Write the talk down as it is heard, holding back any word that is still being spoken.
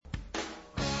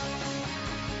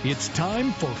It's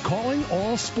time for Calling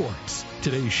All Sports.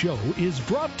 Today's show is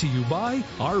brought to you by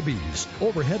Arby's,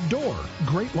 Overhead Door,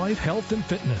 Great Life Health and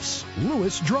Fitness,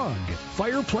 Lewis Drug,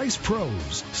 Fireplace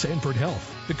Pros, Sanford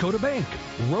Health, Dakota Bank,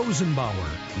 Rosenbauer,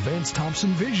 Vance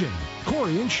Thompson Vision,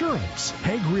 Corey Insurance,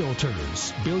 Hague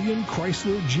Realtors, Billion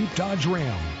Chrysler Jeep Dodge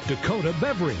Ram, Dakota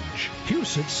Beverage,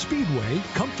 Huset Speedway,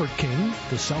 Comfort King,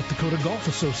 the South Dakota Golf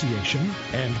Association,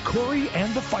 and Corey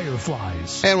and the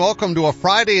Fireflies. And welcome to a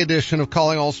Friday edition of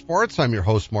Calling All Sports. I'm your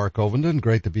host, Mark Ovenden.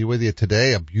 Great to be with you today.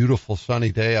 A beautiful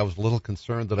sunny day. I was a little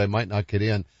concerned that I might not get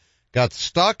in. Got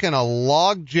stuck in a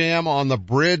log jam on the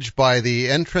bridge by the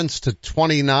entrance to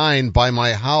 29 by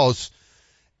my house.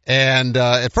 And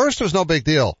at first it was no big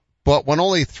deal. But when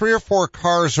only 3 or 4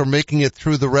 cars are making it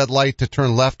through the red light to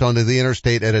turn left onto the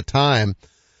interstate at a time,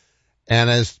 and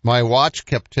as my watch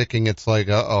kept ticking, it's like,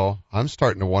 I'm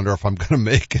starting to wonder if I'm going to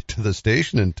make it to the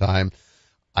station in time.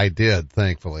 I did,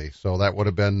 thankfully. So that would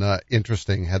have been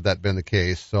interesting had that been the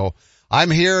case. So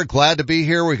I'm here, glad to be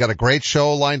here. We got a great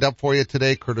show lined up for you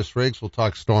today. Kurtiss Riggs will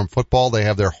talk Storm football. They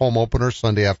have their home opener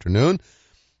Sunday afternoon.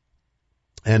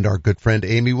 And our good friend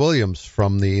Amy Williams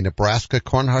from the Nebraska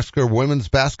Cornhusker women's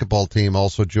basketball team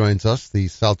also joins us, the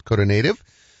South Dakota native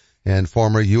and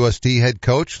former USD head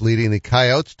coach, leading the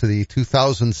Coyotes to the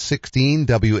 2016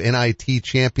 WNIT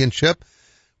championship.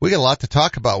 We got a lot to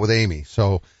talk about with Amy.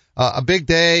 So a big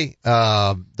day.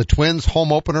 The Twins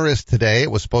home opener is today.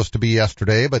 It was supposed to be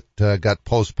yesterday, but got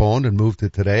postponed and moved to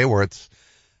today, where it's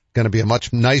going to be a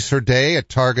much nicer day at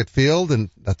Target Field, and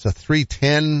that's a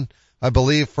 3:10, I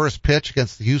believe, first pitch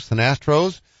against the Houston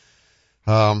Astros.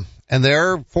 And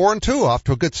they're 4-2, off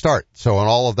to a good start. So, and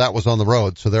all of that was on the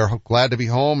road. So they're glad to be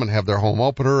home and have their home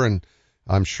opener. And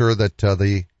I'm sure that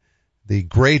the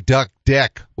Gray Duck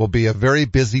deck will be a very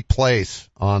busy place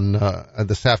on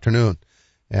this afternoon.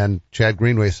 And Chad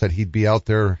Greenway said he'd be out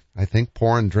there, I think,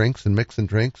 pouring drinks and mixing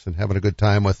drinks and having a good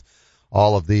time with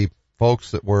all of the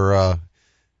folks that were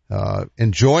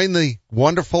enjoying the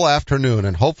wonderful afternoon.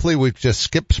 And hopefully we've just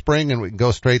skipped spring and we can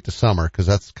go straight to summer, because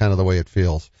that's kind of the way it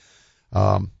feels.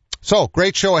 So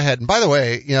great show ahead. And by the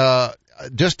way,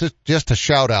 just a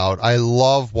shout out. I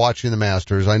love watching the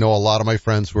Masters. I know a lot of my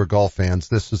friends who are golf fans.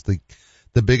 This is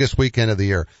the biggest weekend of the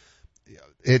year.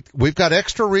 We've got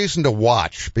extra reason to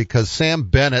watch, because Sam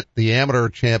Bennett, the amateur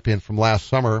champion from last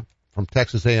summer from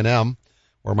Texas A&M,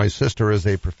 where my sister is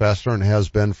a professor and has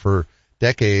been for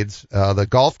decades, the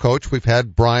golf coach, we've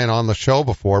had Brian on the show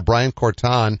before. Brian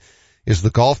Corton is the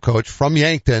golf coach from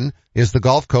Yankton, is the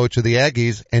golf coach of the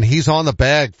Aggies, and he's on the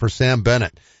bag for Sam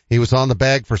Bennett. He was on the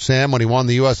bag for Sam when he won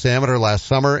the U.S. Amateur last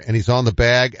summer, and he's on the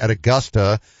bag at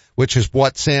Augusta, which is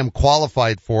what Sam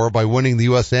qualified for by winning the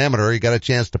U.S. Amateur. He got a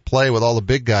chance to play with all the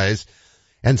big guys.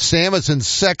 And Sam is in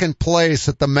second place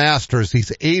at the Masters.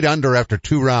 He's 8 under after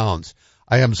 2 rounds.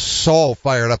 I am so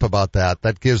fired up about that.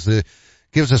 That gives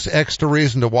us extra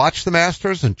reason to watch the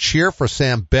Masters and cheer for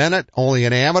Sam Bennett, only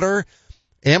an amateur.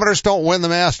 Amateurs don't win the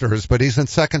Masters, but he's in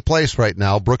second place right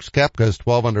now. Brooks Koepka is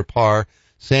 12 under par.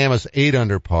 Sam is 8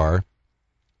 under par.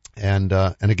 And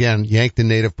again, Yankton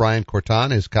native Brian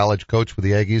Corton, his college coach with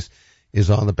the Aggies, is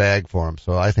on the bag for him.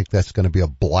 So I think that's going to be a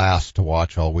blast to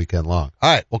watch all weekend long.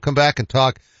 All right, we'll come back and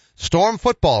talk Storm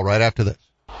football right after this.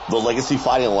 The Legacy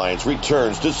Fighting Alliance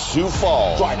returns to Sioux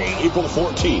Falls Friday, April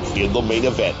 14th. In the main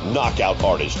event, knockout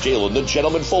artist Jalen the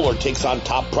Gentleman Fuller takes on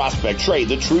top prospect Trey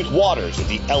the Truth Waters at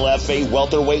the LFA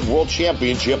Welterweight World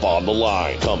Championship on the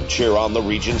line. Come cheer on the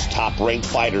region's top-ranked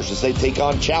fighters as they take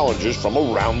on challengers from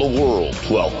around the world.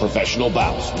 12 professional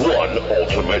bouts, 1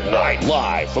 ultimate night.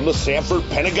 Live from the Sanford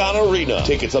Pentagon Arena.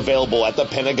 Tickets available at the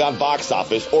Pentagon box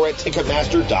office or at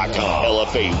Ticketmaster.com.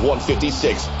 LFA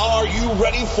 156, are you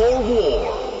ready for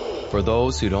war? For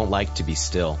those who don't like to be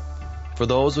still. For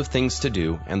those with things to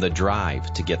do and the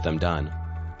drive to get them done.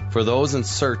 For those in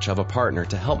search of a partner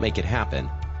to help make it happen,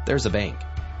 there's a bank.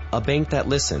 A bank that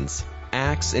listens,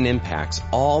 acts, and impacts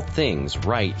all things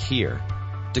right here.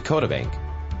 Dakota Bank.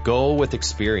 Go with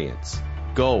experience.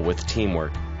 Go with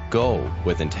teamwork. Go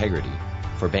with integrity.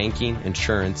 For banking,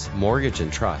 insurance, mortgage,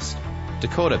 and trust.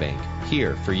 Dakota Bank.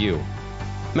 Here for you.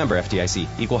 Member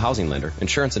FDIC, Equal Housing Lender,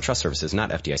 Insurance and Trust Services, not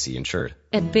FDIC insured.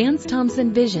 At Vance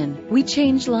Thompson Vision, we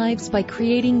change lives by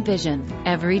creating vision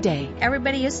every day.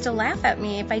 Everybody used to laugh at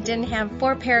me if I didn't have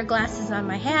 4 pair of glasses on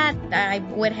my head. I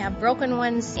would have broken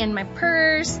ones in my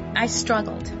purse. I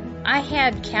struggled. I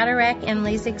had cataract and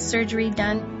LASIK surgery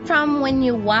done. From when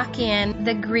you walk in,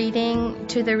 the greeting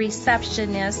to the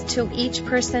receptionist to each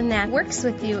person that works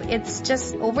with you, it's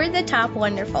just over the top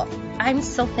wonderful. I'm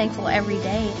so thankful every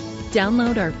day.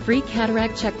 Download our free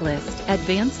cataract checklist at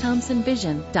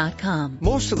VanceThompsonVision.com.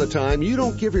 Most of the time, you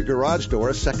don't give your garage door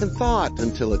a second thought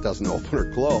until it doesn't open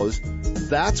or close.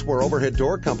 That's where Overhead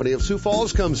Door Company of Sioux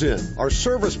Falls comes in. Our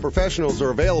service professionals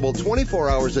are available 24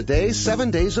 hours a day, 7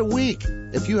 days a week.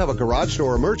 If you have a garage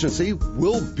door emergency,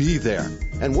 we'll be there.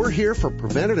 And we're here for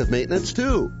preventative maintenance,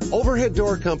 too. Overhead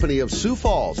Door Company of Sioux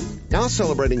Falls, now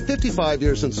celebrating 55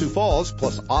 years in Sioux Falls,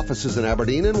 plus offices in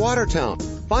Aberdeen and Watertown.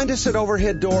 Find us at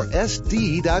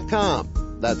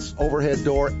overheaddoorsd.com. That's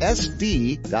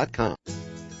overheaddoorsd.com.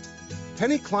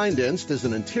 Penny Kleindienst is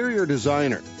an interior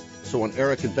designer. So when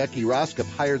Eric and Becky Roskop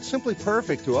hired Simply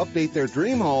Perfect to update their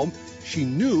dream home, she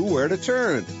knew where to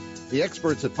turn. The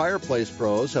experts at Fireplace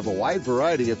Pros have a wide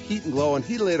variety of Heat and Glow and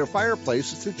Heatilator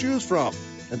fireplaces to choose from.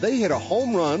 And they hit a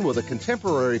home run with a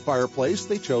contemporary fireplace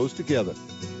they chose together.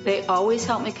 They always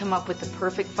help me come up with the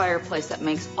perfect fireplace that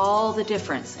makes all the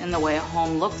difference in the way a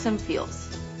home looks and feels.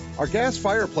 Our gas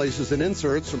fireplaces and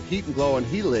inserts from Heat and Glow and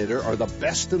Heatilator are the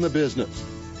best in the business.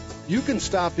 You can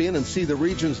stop in and see the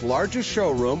region's largest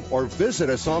showroom or visit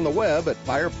us on the web at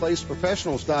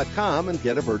fireplaceprofessionals.com and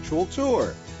get a virtual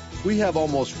tour. We have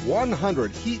almost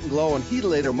 100 Heat and Glow and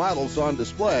Heatilator models on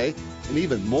display and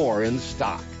even more in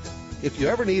stock. If you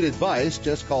ever need advice,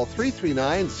 just call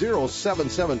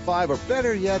 339-0775 or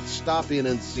better yet, stop in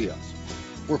and see us.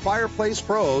 We're Fireplace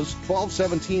Pros,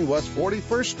 1217 West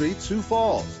 41st Street, Sioux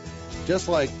Falls. Just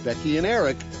like Becky and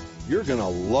Eric, you're going to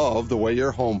love the way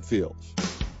your home feels.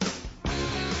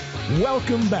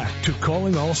 Welcome back to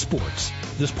Calling All Sports.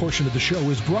 This portion of the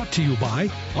show is brought to you by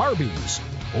Arby's,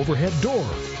 Overhead Door,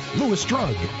 Lewis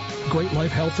Drug, Great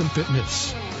Life Health and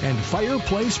Fitness, and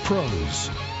Fireplace Pros.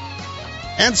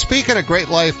 And speaking of Great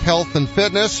Life Health and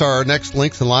Fitness, our next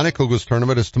Lynx and Leinenkugels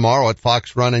tournament is tomorrow at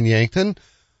Fox Run in Yankton,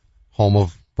 home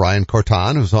of Brian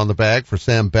Corton, who's on the bag for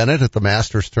Sam Bennett at the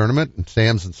Masters tournament, and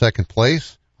Sam's in second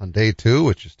place on day 2,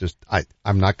 which is just,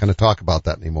 I'm not going to talk about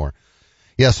that anymore.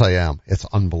 Yes, I am. It's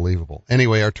unbelievable.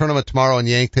 Anyway, our tournament tomorrow in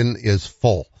Yankton is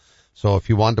full. So if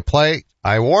you wanted to play,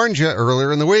 I warned you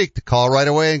earlier in the week to call right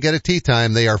away and get a tee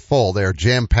time. They are full. They are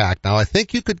jam-packed. Now, I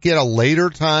think you could get a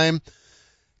later time.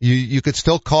 You could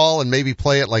still call and maybe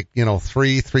play at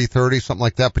 3:30, something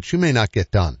like that, but you may not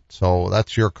get done. So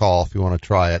that's your call if you want to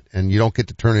try it. And you don't get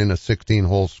to turn in a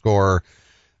 16-hole score,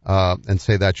 and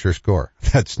say that's your score.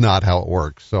 That's not how it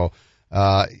works. So,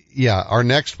 our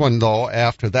next one though,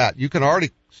 after that, you can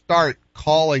already start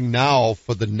calling now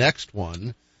for the next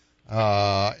one.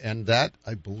 And that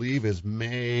I believe is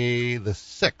May the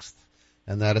 6th.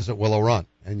 And that is at Willow Run.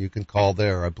 And you can call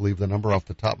there. I believe the number off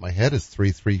the top of my head is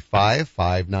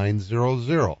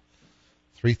 335-5900.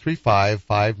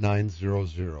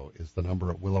 335-5900 is the number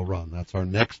at Willow Run. That's our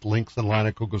next Lynx and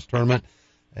Leinenkugels tournament.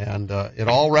 And it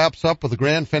all wraps up with a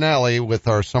grand finale with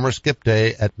our summer skip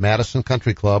day at Madison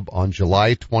Country Club on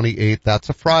July 28th. That's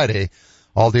a Friday.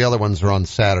 All the other ones are on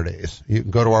Saturdays. You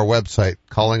can go to our website,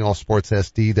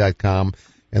 callingallsportssd.com.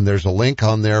 And there's a link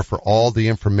on there for all the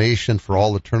information for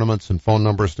all the tournaments and phone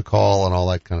numbers to call and all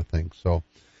that kind of thing. So,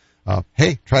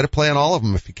 hey, try to play on all of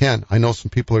them if you can. I know some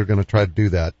people are going to try to do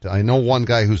that. I know one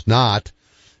guy who's not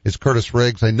is Curtis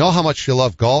Riggs. I know how much you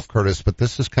love golf, Curtis, but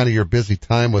this is kind of your busy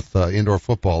time with indoor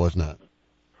football, isn't it?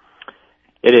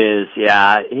 It is,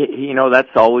 yeah.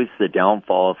 That's always the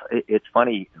downfall. It's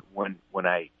funny when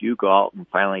I do go out and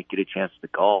finally get a chance to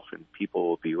golf and people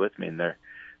will be with me and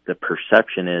the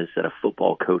perception is that a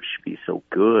football coach should be so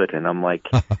good. And I'm like,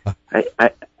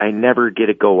 I never get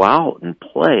to go out and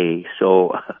play.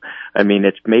 So,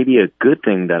 it's maybe a good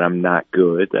thing that I'm not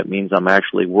good. That means I'm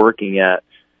actually working at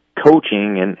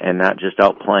coaching and not just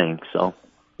out playing. So.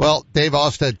 Well, Dave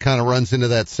Austed kind of runs into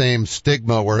that same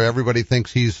stigma where everybody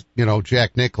thinks he's,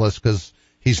 Jack Nicklaus because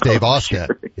he's Dave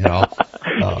Austed, Yeah.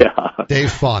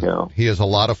 Dave's fun. Yeah. He has a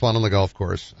lot of fun on the golf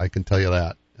course. I can tell you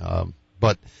that.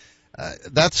 But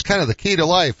that's kind of the key to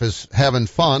life is having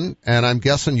fun. And I'm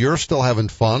guessing you're still having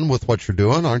fun with what you're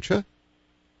doing, aren't you?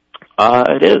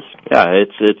 It is. Yeah.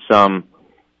 It's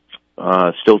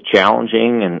still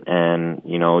challenging and,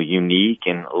 unique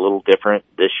and a little different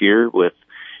this year with,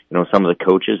 some of the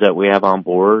coaches that we have on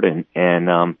board and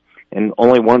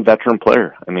only one veteran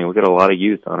player. We've got a lot of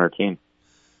youth on our team.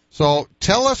 So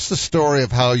tell us the story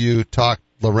of how you talked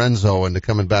Lorenzo into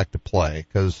coming back to play,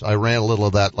 because I ran a little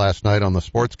of that last night on the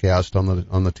sportscast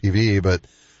on the TV, but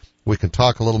we can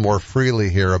talk a little more freely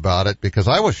here about it because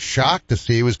I was shocked to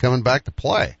see he was coming back to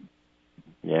play.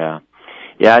 Yeah.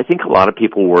 Yeah, I think a lot of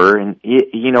people were, and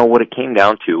what it came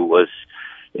down to was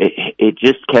it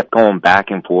just kept going back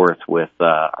and forth with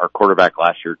our quarterback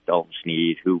last year, Dalton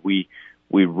Sneed, who we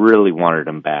really wanted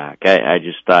him back. I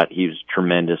just thought he was a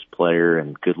tremendous player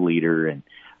and good leader, and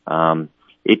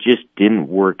it just didn't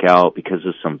work out because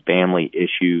of some family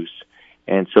issues.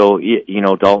 And so,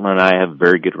 Dalton and I have a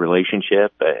very good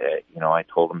relationship. I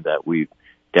told him that we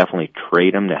definitely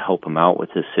trade him to help him out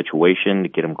with his situation, to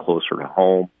get him closer to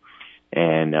home.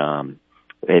 And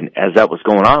as that was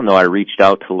going on, though, I reached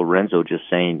out to Lorenzo just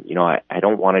saying, I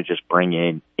don't want to just bring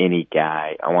in any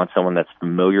guy. I want someone that's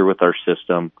familiar with our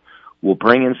system. We'll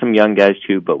bring in some young guys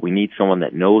too, but we need someone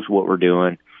that knows what we're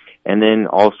doing. And then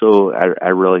also, I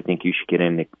really think you should get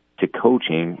into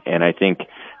coaching, and I think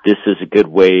this is a good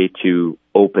way to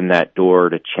open that door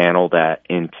to channel that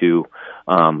into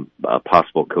a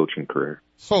possible coaching career.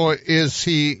 So is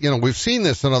he, we've seen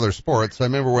this in other sports. I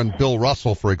remember when Bill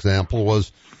Russell, for example,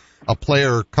 was a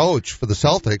player coach for the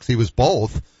Celtics. He was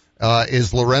both.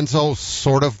 Is Lorenzo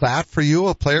sort of that for you,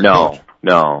 a player coach?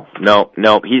 No,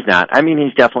 he's not. I mean,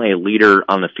 he's definitely a leader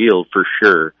on the field for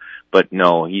sure, but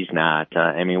no, he's not.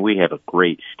 We have a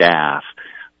great staff,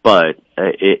 but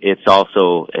it's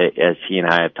also, as he and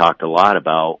I have talked a lot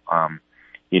about,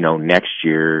 next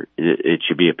year it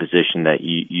should be a position that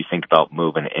you think about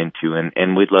moving into,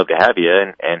 and we'd love to have you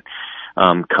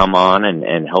and come on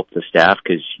and help the staff,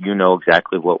 because you know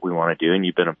exactly what we want to do, and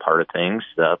you've been a part of things,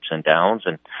 the ups and downs,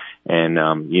 and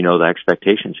the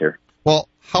expectations here. Well,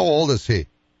 how old is he?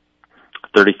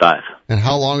 35. And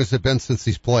how long has it been since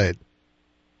he's played?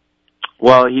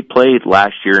 Well, he played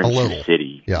last year in Sioux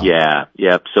City. Yeah.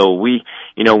 So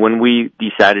when we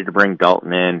decided to bring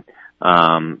Dalton in,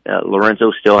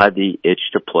 Lorenzo still had the itch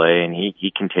to play, and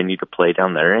he continued to play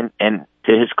down there. And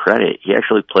to his credit, he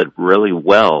actually played really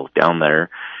well down there.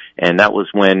 And that was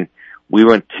when we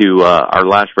went to our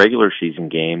last regular season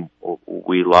game.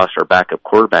 We lost our backup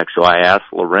quarterback, so I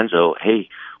asked Lorenzo, hey,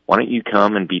 why don't you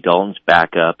come and be Dalton's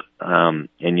backup, and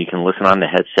you can listen on the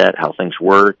headset how things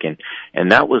work.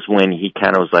 And that was when he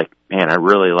kind of was like, man, I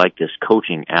really like this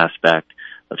coaching aspect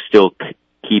of still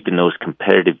keeping those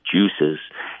competitive juices.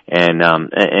 And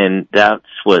that's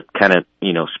what kind of,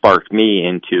 sparked me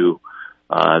into,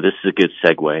 this is a good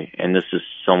segue, and this is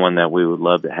someone that we would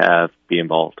love to have be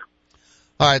involved.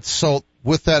 All right. So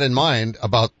with that in mind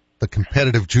about the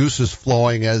competitive juices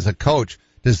flowing as a coach,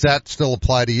 does that still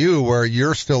apply to you, where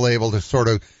you're still able to sort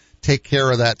of take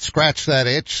care of that, scratch that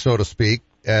itch, so to speak,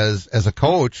 as a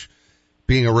coach,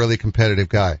 being a really competitive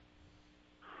guy?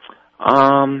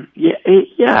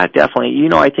 Yeah, definitely.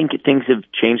 I think things have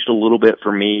changed a little bit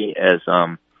for me as,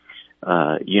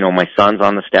 my son's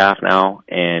on the staff now,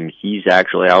 and he's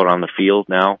actually out on the field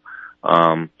now.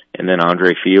 And then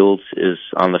Andre Fields is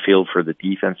on the field for the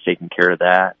defense, taking care of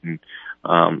that. And,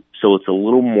 so it's a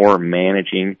little more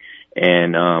managing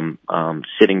and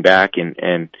sitting back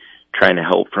and trying to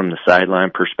help from the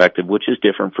sideline perspective, which is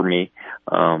different for me.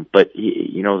 But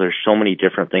there's so many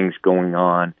different things going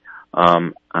on.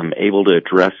 I'm able to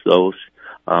address those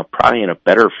probably in a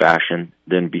better fashion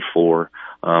than before,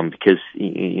 because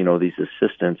these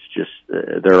assistants just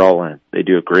they're all in. They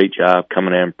do a great job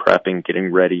coming in, prepping,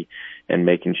 getting ready, and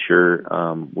making sure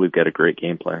we've got a great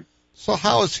game plan. So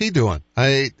how is he doing?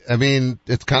 I mean,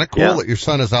 it's kind of cool that your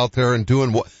son is out there and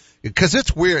doing what, because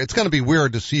it's weird. It's going to be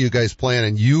weird to see you guys playing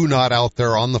and you not out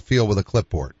there on the field with a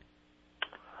clipboard.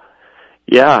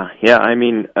 Yeah.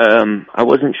 I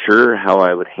wasn't sure how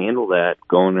I would handle that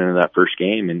going into that first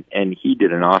game, and he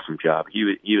did an awesome job. He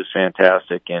was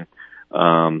fantastic, and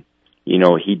I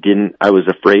was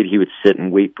afraid he would sit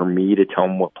and wait for me to tell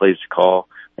him what plays to call.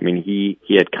 He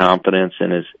had confidence in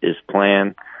his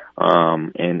plan,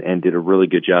 and did a really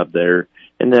good job there.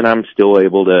 And then I'm still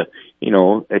able to,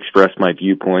 express my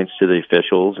viewpoints to the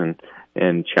officials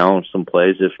and challenge some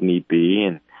plays if need be,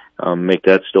 and make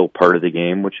that still part of the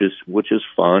game, which is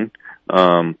fun.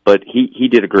 But he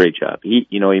did a great job. He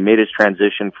made his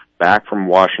transition back from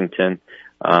Washington,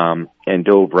 and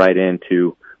dove right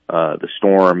into the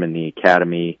Storm and the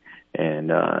Academy,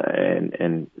 and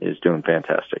is doing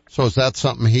fantastic. So is that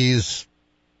something he's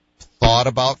thought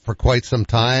about for quite some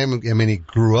time? He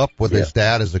grew up with his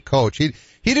dad as a coach.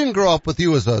 He didn't grow up with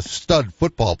you as a stud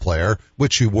football player,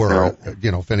 which you were,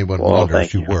 if anyone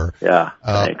wonders, you were. Yeah,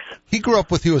 thanks. He grew up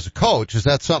with you as a coach. Is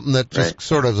that something that just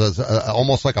sort of is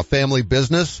almost like a family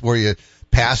business where you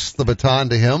pass the baton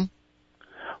to him?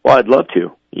 Well, I'd love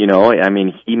to.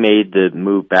 He made the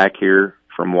move back here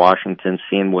from Washington,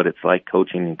 seeing what it's like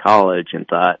coaching in college, and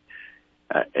thought,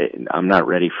 I'm not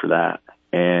ready for that.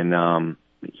 And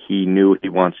he knew he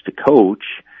wants to coach,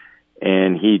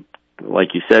 and he,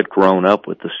 like you said, grown up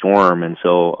with the Storm, and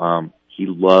so he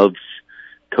loves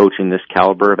coaching this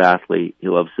caliber of athlete. He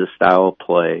loves this style of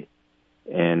play,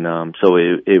 and so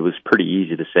it was pretty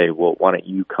easy to say, well, why don't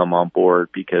you come on board?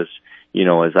 Because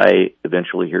as I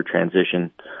eventually here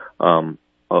transition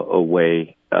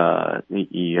away,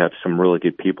 you have some really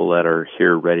good people that are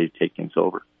here ready to take things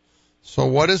over. So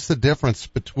what is the difference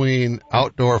between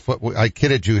outdoor football? I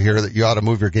kidded you here that you ought to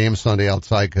move your game Sunday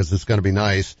outside because it's going to be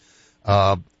nice.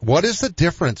 What is the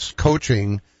difference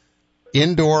coaching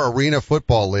indoor arena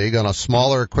football league on a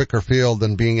smaller, quicker field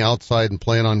than being outside and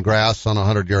playing on grass on a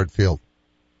 100-yard field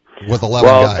with 11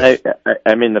 guys?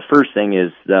 I mean, the first thing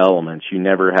is the elements. You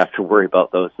never have to worry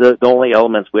about those. The only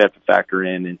elements we have to factor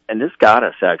in, and this got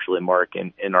us actually, Mark,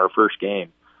 in our first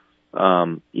game.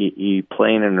 You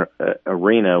play in an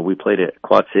arena. We played at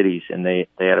Quad Cities, and they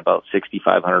had about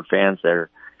 6,500 fans there,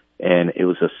 and it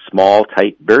was a small,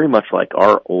 tight, very much like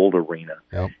our old arena.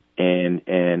 Yep.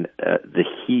 And the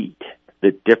heat,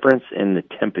 the difference in the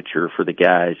temperature for the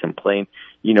guys and playing,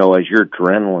 as your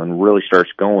adrenaline really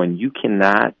starts going, you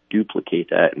cannot duplicate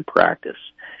that in practice.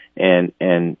 And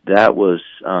that was,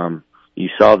 you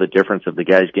saw the difference of the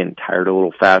guys getting tired a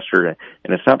little faster, and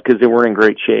it's not because they weren't in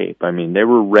great shape. I mean, they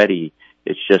were ready.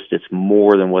 It's just, it's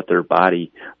more than what their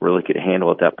body really could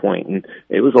handle at that point. And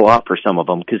it was a lot for some of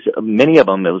them because many of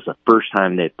them, it was the first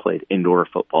time they'd played indoor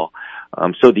football.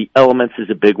 So the elements is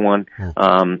a big one.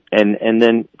 And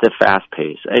then the fast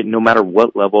pace. No matter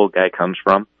what level a guy comes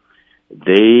from,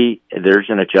 there's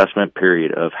an adjustment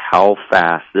period of how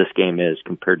fast this game is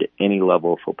compared to any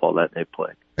level of football that they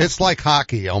play. It's like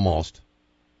hockey almost.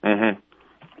 Mm-hmm.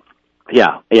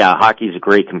 Yeah, hockey's a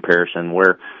great comparison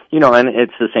where, and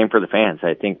it's the same for the fans.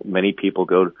 I think many people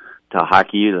go to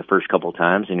hockey the first couple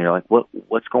times and you're like,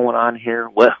 what's going on here?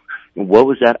 What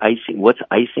was that icing? What's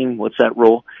icing? What's that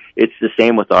rule? It's the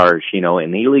same with ours,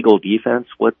 an illegal defense.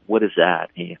 What is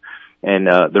that? And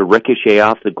the ricochet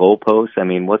off the goalpost. I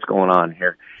mean, what's going on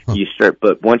here?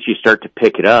 But once you start to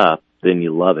pick it up, then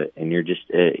you love it. And you're just,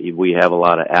 we have a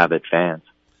lot of avid fans.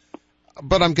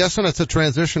 But I'm guessing it's a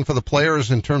transition for the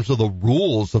players in terms of the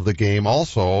rules of the game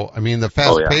also. I mean, the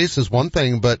fast pace is one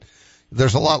thing, but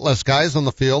there's a lot less guys on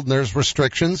the field and there's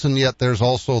restrictions, and yet there's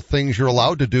also things you're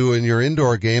allowed to do in your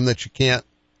indoor game that you can't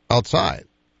outside.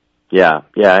 Yeah,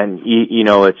 and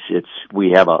it's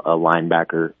we have a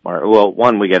linebacker.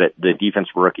 We got the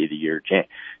defensive rookie of the year,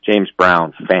 James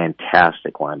Brown,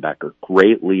 fantastic linebacker,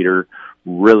 great leader,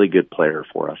 really good player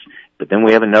for us. But then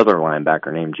we have another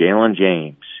linebacker named Jalen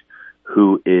James,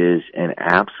 who is an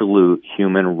absolute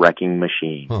human wrecking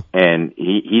machine. And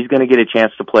he's going to get a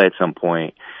chance to play at some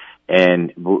point.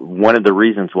 And one of the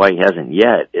reasons why he hasn't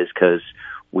yet is because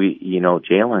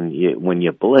Jalen, when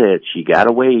you blitz, you got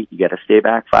to wait. You got to stay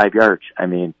back 5 yards. I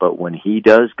mean, but when he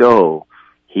does go,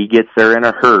 he gets there in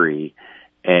a hurry,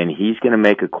 and he's going to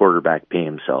make a quarterback pee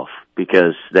himself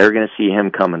because they're going to see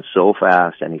him coming so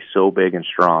fast, and he's so big and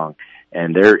strong.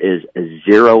 And there is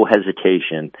zero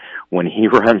hesitation when he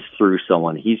runs through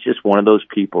someone. He's just one of those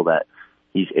people that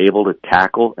he's able to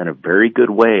tackle in a very good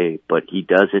way, but he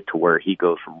does it to where he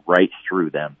goes right through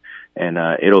them. And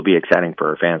it'll be exciting for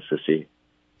our fans to see.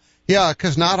 Yeah,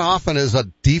 because not often is a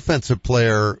defensive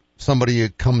player somebody you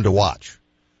come to watch.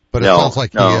 But it sounds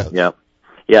like he is.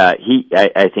 Yeah,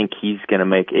 I think he's going to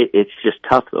make it. It's just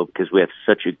tough, though, because we have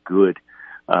such a good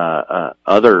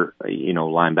other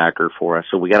linebacker for us.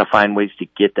 So we got to find ways to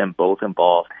get them both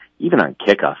involved. Even on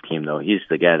kickoff team, though, he's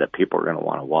the guy that people are going to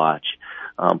want to watch.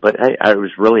 But I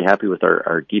was really happy with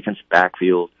our defensive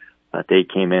backfield. They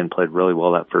came in, played really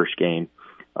well that first game.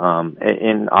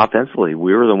 And offensively,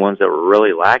 we were the ones that were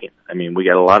really lagging. I mean, we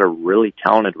got a lot of really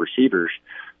talented receivers,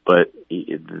 but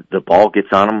the ball gets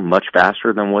on them much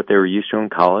faster than what they were used to in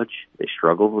college. They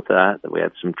struggled with that. We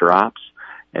had some drops.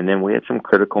 And then we had some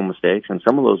critical mistakes, and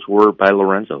some of those were by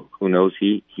Lorenzo. Who knows?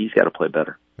 He's got to play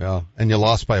better. Yeah, and you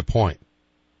lost by a point.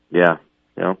 Yeah.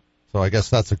 So I guess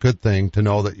that's a good thing to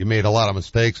know that you made a lot of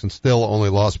mistakes and still only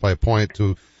lost by a point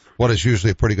to what is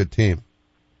usually a pretty good team.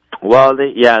 Well,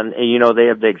 they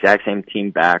have the exact same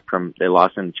team back from, they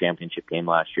lost in the championship game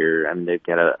last year. I mean, they've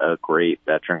got a great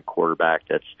veteran quarterback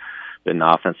that's been the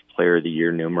offensive player of the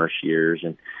year numerous years,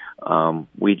 and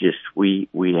we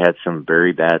had some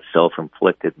very bad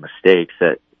self-inflicted mistakes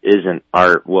that isn't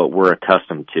what we're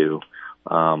accustomed to.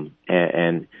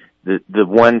 And the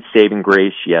one saving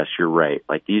grace, yes, you're right.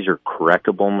 Like, these are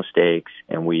correctable mistakes,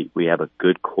 and we have a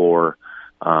good core.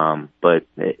 But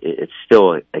it's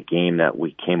still a game that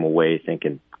we came away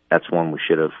thinking that's one we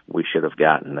should have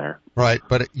gotten there. Right.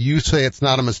 But you say it's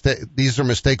not a mistake. These are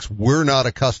mistakes we're not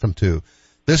accustomed to.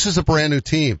 This is a brand new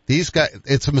team. These guys,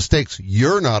 it's a mistakes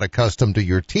you're not accustomed to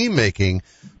your team making,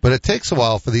 but it takes a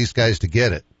while for these guys to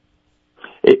get it.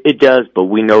 It does, but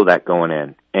we know that going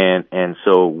in. And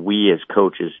so we as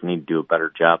coaches need to do a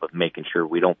better job of making sure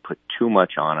we don't put too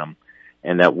much on them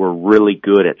and that we're really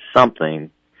good at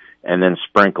something and then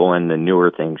sprinkle in the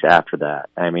newer things after that.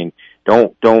 I mean,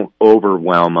 don't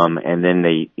overwhelm them, and then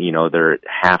they're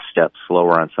half steps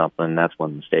slower on something. That's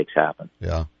when mistakes happen.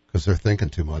 Yeah, because they're thinking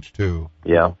too much too.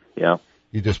 Yeah.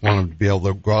 You just want them to be able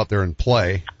to go out there and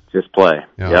play. Just play.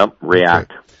 Yeah. Yep.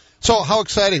 React. Okay. So how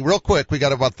exciting, real quick, we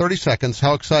got about 30 seconds.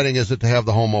 How exciting is it to have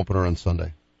the home opener on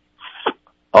Sunday?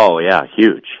 Oh, yeah,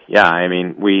 huge. Yeah, I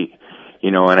mean,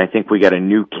 and I think we got a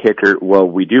new kicker. Well,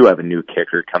 we do have a new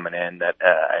kicker coming in that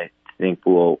I think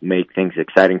will make things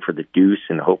exciting for the Deuce,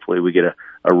 and hopefully we get a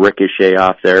ricochet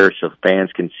off there so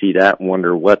fans can see that and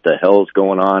wonder what the hell's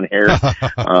going on here.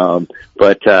 Yeah,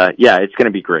 it's going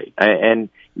to be great. And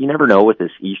you never know with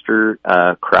this Easter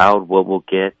crowd what we'll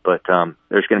get, but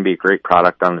there's going to be a great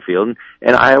product on the field,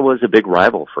 and Iowa's a big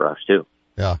rival for us too.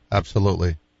 Yeah,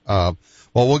 absolutely. Well,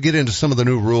 we'll get into some of the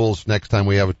new rules next time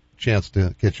we have a chance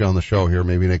to get you on the show here,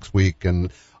 maybe next week,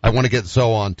 and I want to get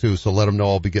Zoe on too, so let him know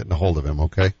I'll be getting a hold of him,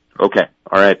 okay? Okay,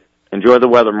 all right. Enjoy the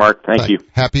weather, Mark. Thank you.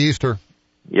 Happy Easter.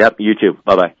 Yep, you too.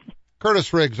 Bye-bye.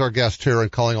 Kurtiss Riggs, our guest here on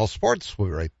Calling All Sports. We'll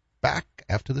be right back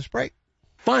after this break.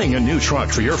 Buying a new truck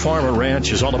for your farm or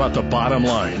ranch is all about the bottom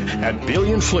line. At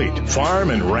Billion Fleet, Farm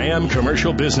and Ram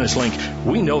Commercial Business Link,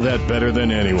 we know that better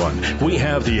than anyone. We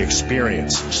have the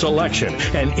experience, selection,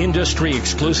 and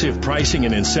industry-exclusive pricing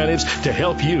and incentives to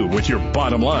help you with your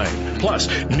bottom line. Plus,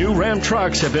 new Ram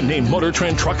trucks have been named Motor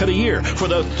Trend Truck of the Year for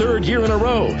the third year in a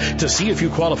row. To see if you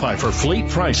qualify for fleet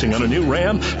pricing on a new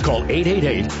Ram, call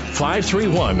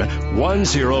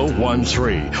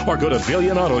 888-531-1013 or go to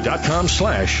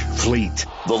billionauto.com/fleet.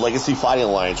 The Legacy Fighting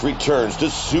Alliance returns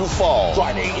to Sioux Falls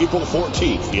Friday, April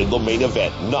 14th. In the main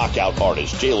event, knockout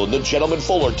artist Jalen the Gentleman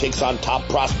Fuller takes on top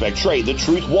prospect Trey the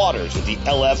Truth Waters with the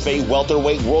LFA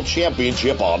Welterweight World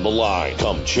Championship on the line.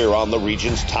 Come cheer on the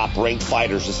region's top-ranked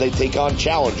fighters as they take on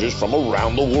challengers from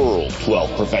around the world.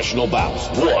 12 professional bouts,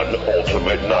 one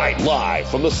ultimate night. Live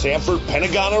from the Sanford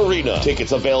Pentagon Arena.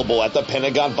 Tickets available at the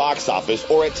Pentagon box office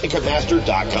or at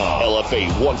Ticketmaster.com. LFA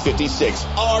 156,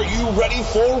 are you ready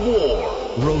for war?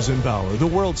 Rosenbauer, the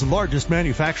world's largest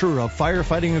manufacturer of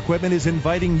firefighting equipment, is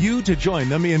inviting you to join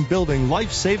them in building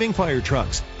life-saving fire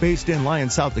trucks. Based in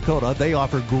Lyons, South Dakota, they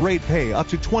offer great pay, up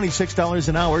to $26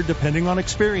 an hour depending on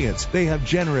experience. They have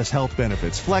generous health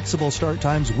benefits, flexible start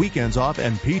times, weekends off,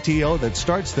 and PTO that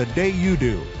starts the day you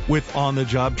do. With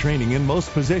on-the-job training in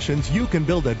most positions, you can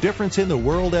build a difference in the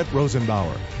world at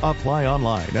Rosenbauer. Apply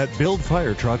online at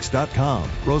buildfiretrucks.com.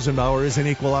 Rosenbauer is an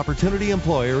equal opportunity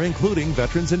employer, including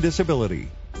veterans and disability.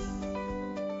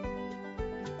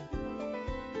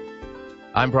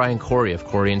 I'm Brian Corey of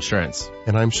Corey Insurance.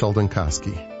 And I'm Sheldon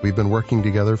Koski. We've been working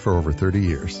together for over 30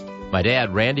 years. My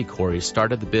dad, Randy Corey,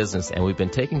 started the business, and we've been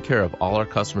taking care of all our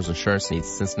customers' insurance needs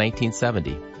since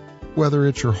 1970. Whether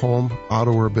it's your home,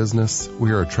 auto, or business,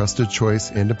 we are a trusted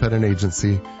choice independent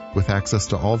agency with access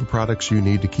to all the products you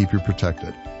need to keep you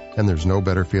protected. And there's no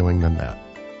better feeling than that.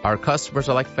 Our customers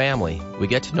are like family. We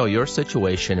get to know your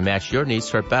situation and match your needs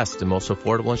to our best and most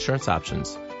affordable insurance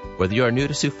options. Whether you are new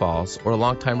to Sioux Falls or a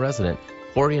longtime resident,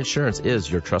 Corey Insurance is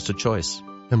your trusted choice.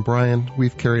 And Brian,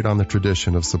 we've carried on the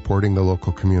tradition of supporting the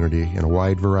local community in a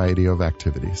wide variety of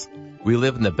activities. We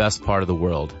live in the best part of the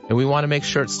world, and we want to make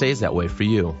sure it stays that way for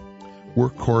you. We're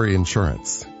Corey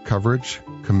Insurance. Coverage,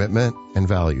 commitment, and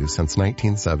value since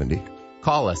 1970.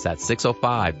 Call us at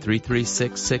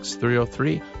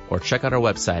 605-336-6303 or check out our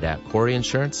website at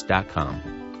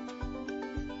coreyinsurance.com.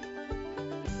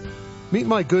 Meet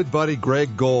my good buddy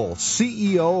Greg Gohl,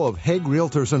 CEO of Hague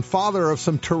Realtors and father of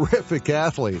some terrific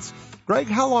athletes. Greg,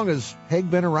 how long has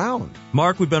Hague been around?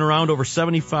 Mark, we've been around over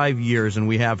 75 years, and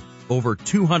we have over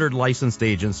 200 licensed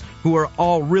agents who are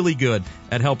all really good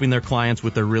at helping their clients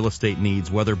with their real estate needs,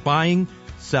 whether buying,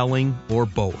 selling, or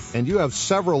both. And you have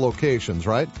several locations,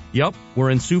 right? Yep. We're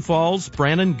in Sioux Falls,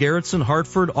 Brandon, Garrettson,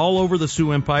 Hartford, all over the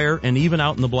Sioux Empire, and even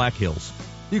out in the Black Hills.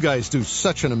 You guys do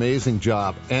such an amazing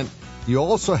job, and you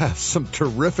also have some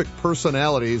terrific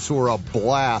personalities who are a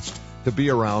blast to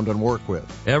be around and work with.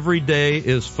 Every day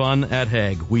is fun at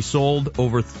Hague. We sold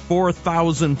over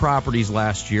 4,000 properties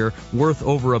last year, worth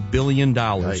over $1 billion.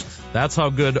 Yikes. That's how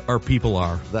good our people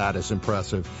are. That is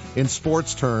impressive. In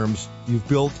sports terms, you've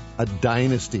built a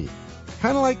dynasty,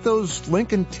 kind of like those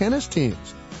Lincoln tennis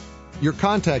teams. Your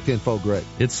contact info, Greg.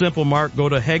 It's simple, Mark. Go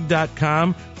to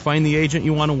Hague.com, find the agent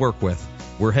you want to work with.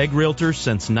 We're Hague Realtors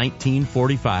since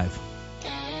 1945.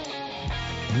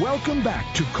 Welcome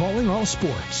back to Calling All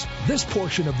Sports. This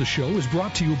portion of the show is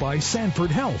brought to you by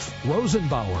Sanford Health,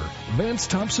 Rosenbauer, Vance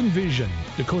Thompson Vision,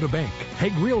 Dakota Bank,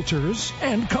 Hague Realtors,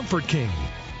 and Comfort King.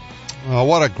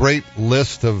 What a great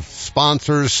list of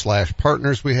sponsors /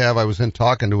 partners we have. I was in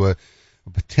talking to a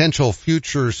potential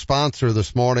future sponsor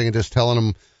this morning and just telling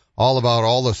them all about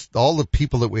all the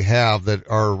people that we have that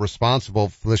are responsible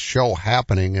for this show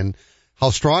happening, and how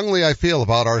strongly I feel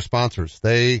about our sponsors.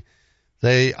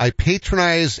 I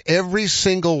patronize every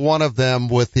single one of them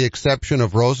with the exception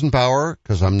of Rosenbauer,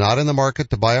 because I'm not in the market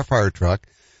to buy a fire truck.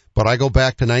 But I go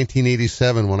back to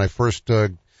 1987 when I first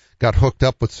got hooked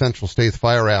up with Central States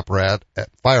Fire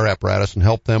Apparatus and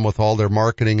helped them with all their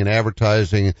marketing and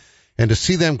advertising, and to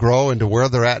see them grow into where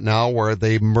they're at now, where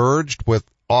they merged with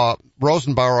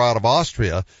Rosenbauer out of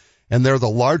Austria, and they're the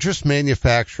largest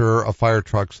manufacturer of fire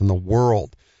trucks in the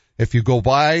world. If you go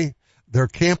by their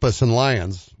campus in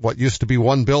Lyons, what used to be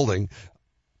one building,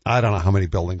 I don't know how many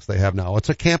buildings they have now. It's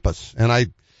a campus,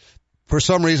 and for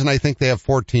some reason, I think they have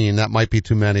 14. That might be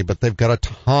too many, but they've got a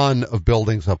ton of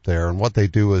buildings up there, and what they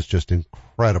do is just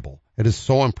incredible. It is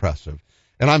so impressive,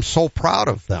 and I'm so proud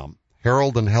of them.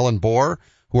 Harold and Helen Bohr,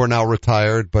 who are now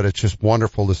retired, but it's just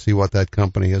wonderful to see what that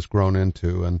company has grown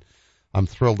into, and I'm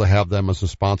thrilled to have them as a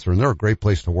sponsor. And they're a great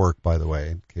place to work, by the way,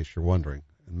 in case you're wondering,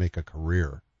 and make a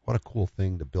career. What a cool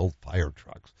thing to build fire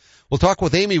trucks. We'll talk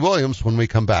with Amy Williams when we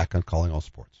come back on Calling All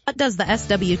Sports. What does the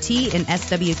SWT and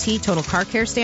SWT Total Car Care stand